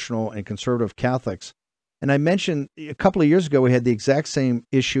traditional and conservative Catholics. And I mentioned a couple of years ago, we had the exact same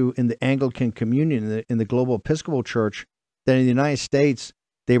issue in the Anglican Communion, in the Global Episcopal Church, that in the United States,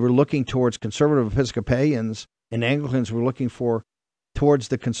 they were looking towards conservative Episcopalians, and Anglicans were looking towards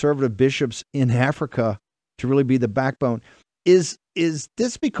the conservative bishops in Africa to really be the backbone. Is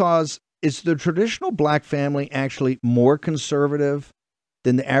this because, is the traditional Black family actually more conservative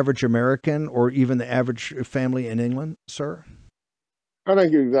than the average American or even the average family in England, sir? I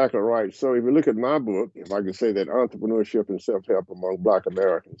think you're exactly right. So if you look at my book, if I could say that, Entrepreneurship and Self-Help Among Black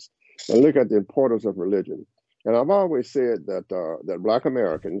Americans, and look at the importance of religion. And I've always said that that Black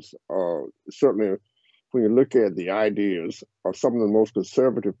Americans are certainly, when you look at the ideas of some of the most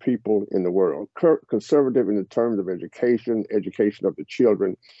conservative people in the world, conservative in the terms of education of the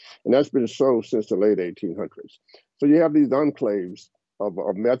children, and that's been so since the late 1800s. So you have these enclaves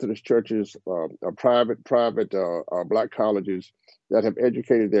of Methodist churches, private Black colleges that have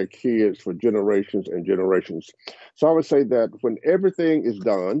educated their kids for generations and generations. So I would say that when everything is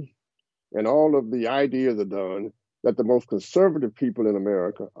done and all of the ideas are done, that the most conservative people in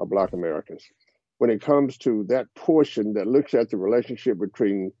America are Black Americans. When it comes to that portion that looks at the relationship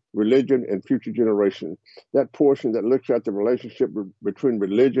between religion and future generations, that portion that looks at the relationship between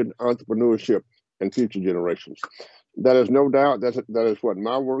religion, entrepreneurship, and future generations. That is no doubt, that is what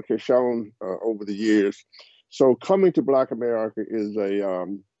my work has shown over the years. So coming to Black America is a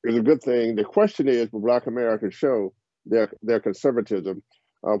good thing. The question is, will Black Americans show their conservatism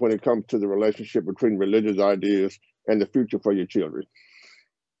when it comes to the relationship between religious ideas and the future for your children?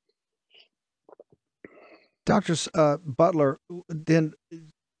 Dr. Butler, then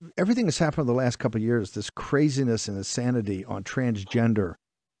everything that's happened in the last couple of years, this craziness and insanity on transgender,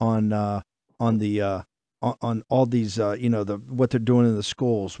 on all these, what they're doing in the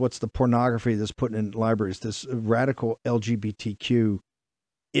schools, what's the pornography that's put in libraries, this radical LGBTQ.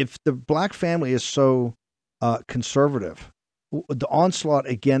 If the Black family is so conservative, the onslaught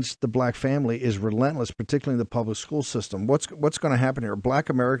against the Black family is relentless, particularly in the public school system. What's going to happen here? Are Black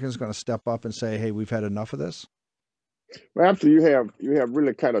Americans going to step up and say, "Hey, we've had enough of this"? Well, absolutely. You have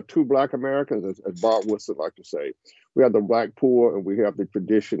really kind of two Black Americans, as Bob Woodson like to say. We have the Black poor, and we have the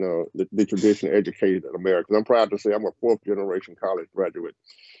traditional educated Americans. I'm proud to say I'm a fourth generation college graduate,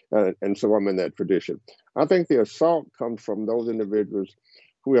 and so I'm in that tradition. I think the assault comes from those individuals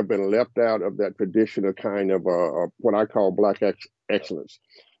who have been left out of that traditional kind of what I call Black excellence.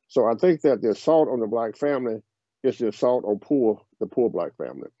 So I think that the assault on the Black family is the assault on the poor Black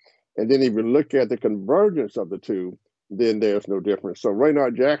family. And then if you look at the convergence of the two, then there's no difference. So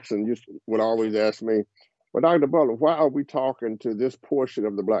Raynard Jackson would always ask me, well, Dr. Butler, why are we talking to this portion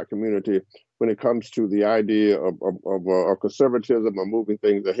of the Black community when it comes to the idea of conservatism or moving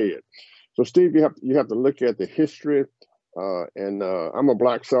things ahead? So Steve, you have to look at the history. And I'm a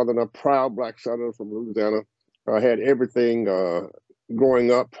Black Southerner, proud Black Southerner from Louisiana. I had everything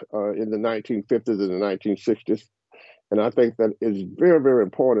growing up in the 1950s and the 1960s. And I think that it's very, very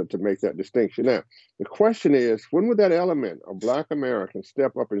important to make that distinction. Now, the question is, when would that element of Black Americans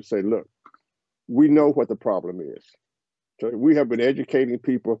step up and say, look, we know what the problem is. So we have been educating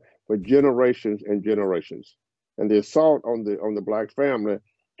people for generations and generations. And the assault on the Black family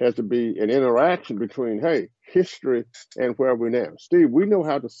has to be an interaction between, hey, history and where we're now. Steve, we know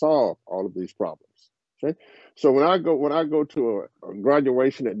how to solve all of these problems. Okay, so when I go to a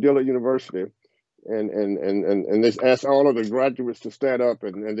graduation at Dillard University, and they ask all of the graduates to stand up,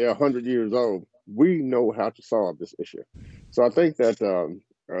 and they're 100 years old, we know how to solve this issue. So I think that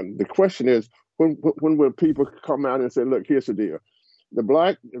the question is, when will people come out and say, look, here's the deal.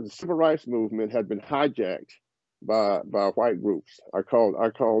 The civil rights movement had been hijacked by white groups. I call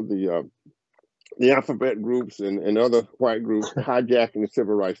the alphabet groups and other white groups hijacking the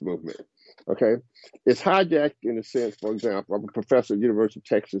civil rights movement. Okay, it's hijacked in a sense. For example, I'm a professor at the University of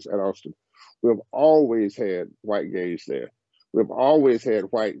Texas at Austin. We've always had white gays there. We've always had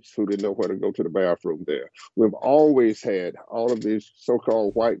whites who didn't know where to go to the bathroom there. We've always had all of these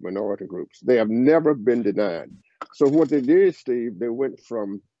so-called white minority groups. They have never been denied. So what they did, Steve, they went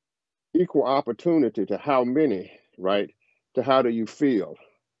from equal opportunity to how many, right, to how do you feel,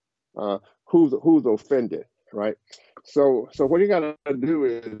 who's offended, right? So what you got to do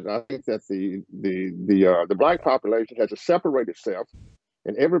is, I think that the black population has to separate itself,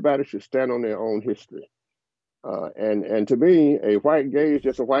 and everybody should stand on their own history. And to me, a white gay is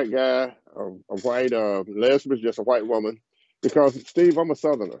just a white guy, a white lesbian is just a white woman. Because Steve, I'm a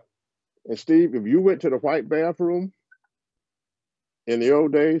Southerner, and Steve, if you went to the white bathroom in the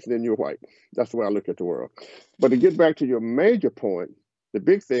old days, then you're white. That's the way I look at the world. But to get back to your major point, the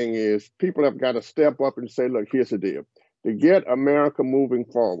big thing is people have got to step up and say, look, here's the deal. To get America moving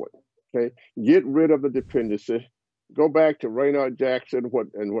forward, okay, get rid of the dependency. Go back to Raynard Jackson,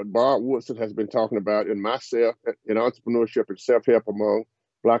 what Bob Woodson has been talking about in myself, in entrepreneurship and self-help among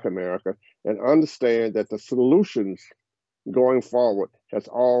Black America, and understand that the solutions going forward has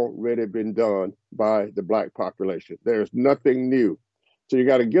already been done by the Black population. There's nothing new. So you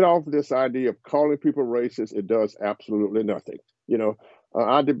got to get off this idea of calling people racist. It does absolutely nothing. You know,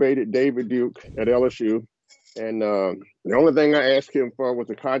 I debated David Duke at LSU, and the only thing I asked him for was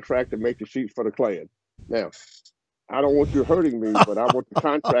a contract to make the sheets for the Klan. Now, I don't want you hurting me, but I want the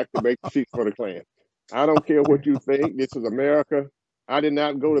contract to make the sheets for the Klan. I don't care what you think. This is America. I did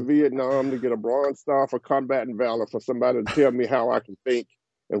not go to Vietnam to get a Bronze Star for combat and valor for somebody to tell me how I can think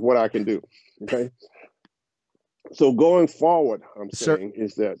and what I can do. Okay. So going forward, I'm saying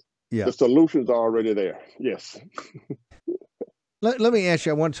is that the solutions are already there. Yes. Let me ask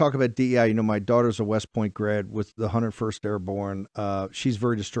you, I want to talk about DEI. You know, my daughter's a West Point grad with the 101st Airborne. She's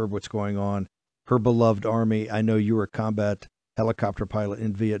very disturbed what's going on. Her beloved Army. I know you were a combat helicopter pilot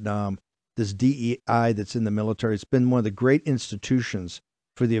in Vietnam. This DEI that's in the military, it's been one of the great institutions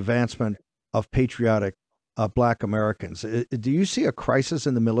for the advancement of patriotic Black Americans. Do you see a crisis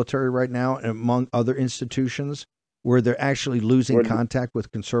in the military right now and among other institutions where they're actually losing contact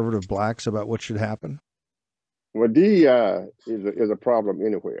with conservative Blacks about what should happen? Well, DEI is a problem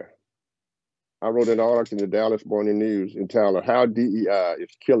anywhere. I wrote an article in the Dallas Morning News entitled "How DEI is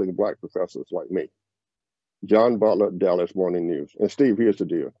Killing Black Professors Like Me." John Butler, Dallas Morning News. And Steve, here's the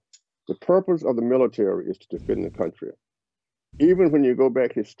deal. The purpose of the military is to defend the country. Even when you go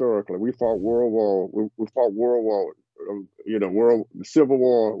back historically, we fought World War, the Civil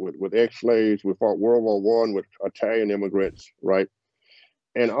War with ex-slaves. We fought World War I with Italian immigrants, right?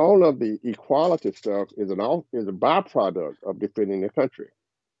 And all of the equality stuff is a byproduct of defending the country.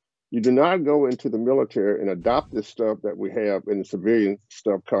 You do not go into the military and adopt this stuff that we have in the civilian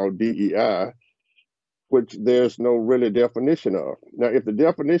stuff called DEI, which there's no really definition of. Now, if the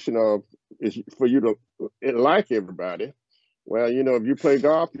definition of is for you to like everybody, well, you know, if you play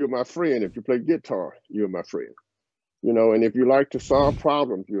golf, you're my friend. If you play guitar, you're my friend. You know, and if you like to solve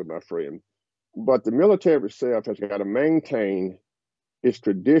problems, you're my friend. But the military itself has got to maintain its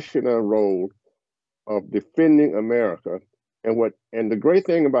traditional role of defending America. And the great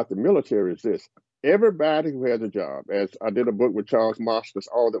thing about the military is this: everybody who has a job, as I did a book with Charles Mostas,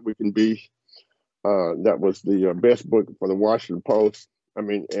 All That We Can Be. That was the best book for the Washington Post. I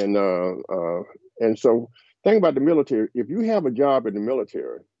mean, and so thing about the military, if you have a job in the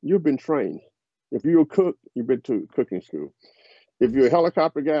military, you've been trained. If you're a cook, you've been to cooking school. If you're a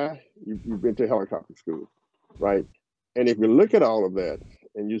helicopter guy, you've been to helicopter school, right? And if you look at all of that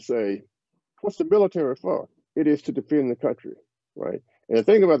and you say, what's the military for? It is to defend the country, right? And the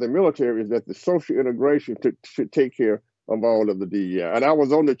thing about the military is that the social integration should take care of all of the DEI. And I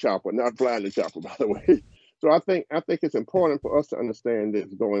was on the chopper, not flying the chopper, by the way. So I think it's important for us to understand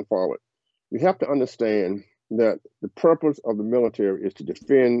this going forward. We have to understand that the purpose of the military is to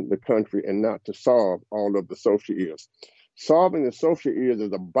defend the country and not to solve all of the social ills. Solving the social ills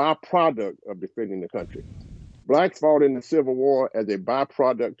is a byproduct of defending the country. Blacks fought in the Civil War as a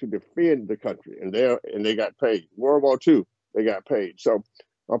byproduct to defend the country, and they got paid. World War II, they got paid. So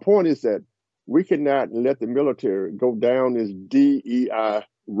my point is that we cannot let the military go down this DEI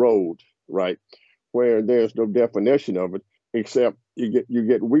road, right, where there's no definition of it, except you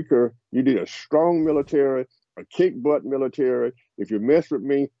get weaker. You need a strong military, a kick butt military. If you mess with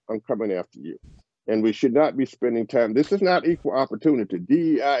me, I'm coming after you. And we should not be spending time. This is not equal opportunity.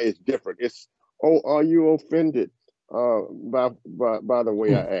 DEI is different. It's, oh, are you offended by the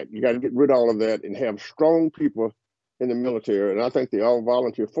way I act? You got to get rid of all of that and have strong people in the military. And I think the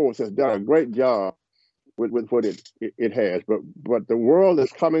all-volunteer force has done a great job with what it has. But the world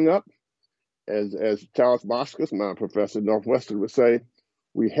is coming up, as Charles Boskus, my professor at Northwestern, would say,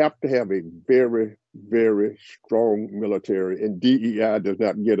 we have to have a very, very strong military, and DEI does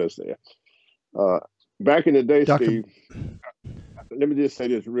not get us there. Back in the day, Steve, let me just say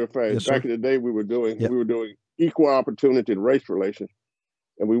this real fast. Yes, Back sir. in the day, we were doing equal opportunity and race relations,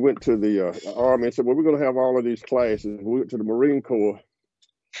 and we went to the Army and said, well, we're going to have all of these classes. We went to the Marine Corps,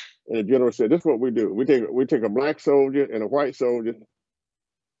 and the general said, this is what we do. We take a black soldier and a white soldier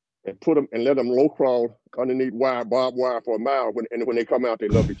and put them and let them low crawl underneath barbed wire for a mile. When they come out, they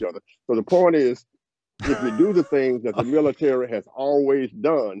love each other. So the point is, if you do the things that the military has always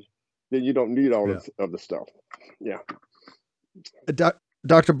done, then you don't need all of the stuff. Yeah.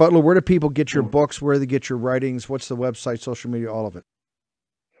 Dr. Butler, where do people get your books? Where do they get your writings? What's the website, social media, all of it?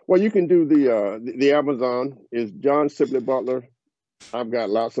 Well, you can do the Amazon. Is John Sibley Butler. I've got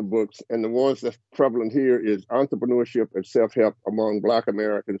lots of books, and the ones that's prevalent here is Entrepreneurship and Self-Help Among Black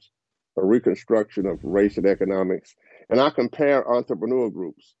Americans, a reconstruction of race and economics. And I compare entrepreneur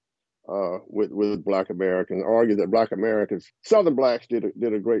groups with Black Americans, argue that Black Americans, Southern Blacks did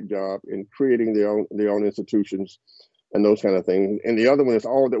a great job in creating their own institutions and those kind of things. And the other one is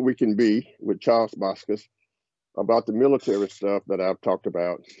All That We Can Be with Charles Boskus, about the military stuff that I've talked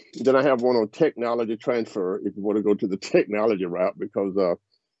about. Then I have one on technology transfer, if you want to go to the technology route, because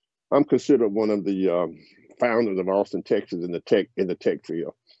I'm considered one of the founders of Austin, Texas in the tech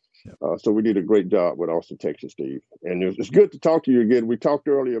field. So we did a great job with Austin, Texas, Steve. And it's good to talk to you again. We talked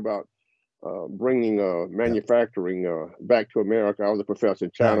earlier about bringing manufacturing back to America. I was a professor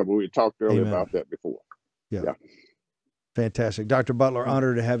in China, but we talked earlier about that before. Yeah. Fantastic. Dr. Butler,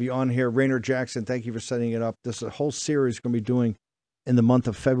 honored to have you on here. Raynor Jackson, thank you for setting it up. This is a whole series we're going to be doing in the month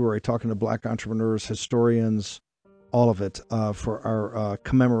of February, talking to Black entrepreneurs, historians, all of it for our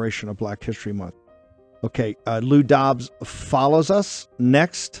commemoration of Black History Month. Okay, Lou Dobbs follows us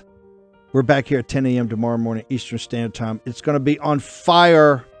next. We're back here at 10 a.m. tomorrow morning, Eastern Standard Time. It's going to be on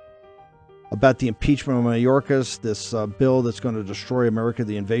fire about the impeachment of Mayorkas, this bill that's going to destroy America,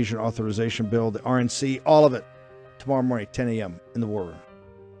 the Invasion Authorization Bill, the RNC, all of it. Tomorrow morning, 10 a.m. in the War Room.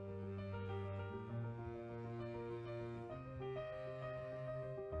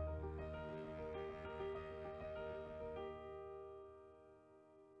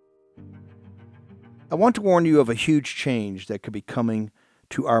 I want to warn you of a huge change that could be coming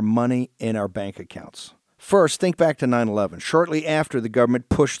to our money in our bank accounts. First, think back to 9/11, shortly after the government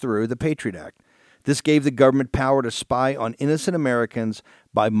pushed through the Patriot Act. This gave the government power to spy on innocent Americans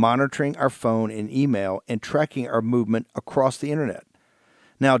by monitoring our phone and email and tracking our movement across the internet.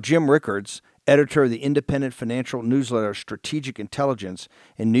 Now, Jim Rickards, editor of the independent financial newsletter Strategic Intelligence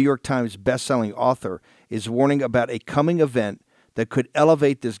and New York Times bestselling author, is warning about a coming event that could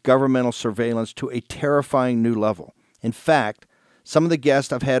elevate this governmental surveillance to a terrifying new level. In fact, some of the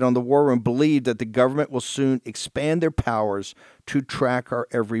guests I've had on the War Room believe that the government will soon expand their powers to track our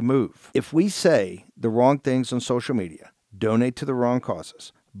every move. If we say the wrong things on social media, donate to the wrong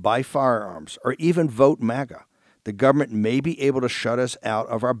causes, buy firearms, or even vote MAGA, the government may be able to shut us out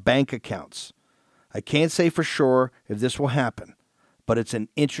of our bank accounts. I can't say for sure if this will happen, but it's an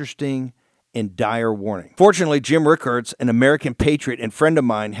interesting and dire warning. Fortunately, Jim Rickards, an American patriot and friend of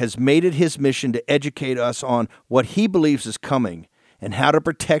mine, has made it his mission to educate us on what he believes is coming and how to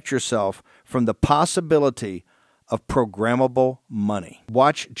protect yourself from the possibility of programmable money.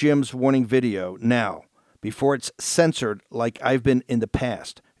 Watch Jim's warning video now before it's censored like I've been in the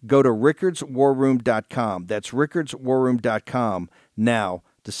past. Go to rickardswarroom.com. That's rickardswarroom.com now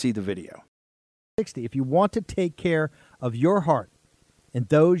to see the video. If you want to take care of your heart and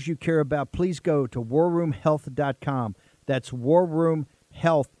those you care about, please go to warroomhealth.com. That's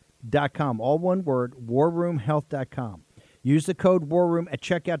warroomhealth.com. All one word, warroomhealth.com. Use the code WARROOM at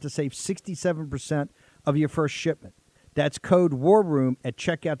checkout to save 67% of your first shipment. That's code WARROOM at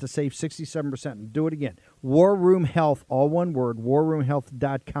checkout to save 67%. And do it again. WarRoom Health, all one word,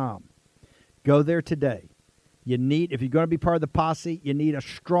 warroomhealth.com. Go there today. If you're going to be part of the posse, you need a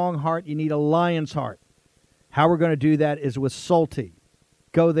strong heart. You need a lion's heart. How we're going to do that is with Salty.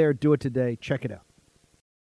 Go there, do it today. Check it out.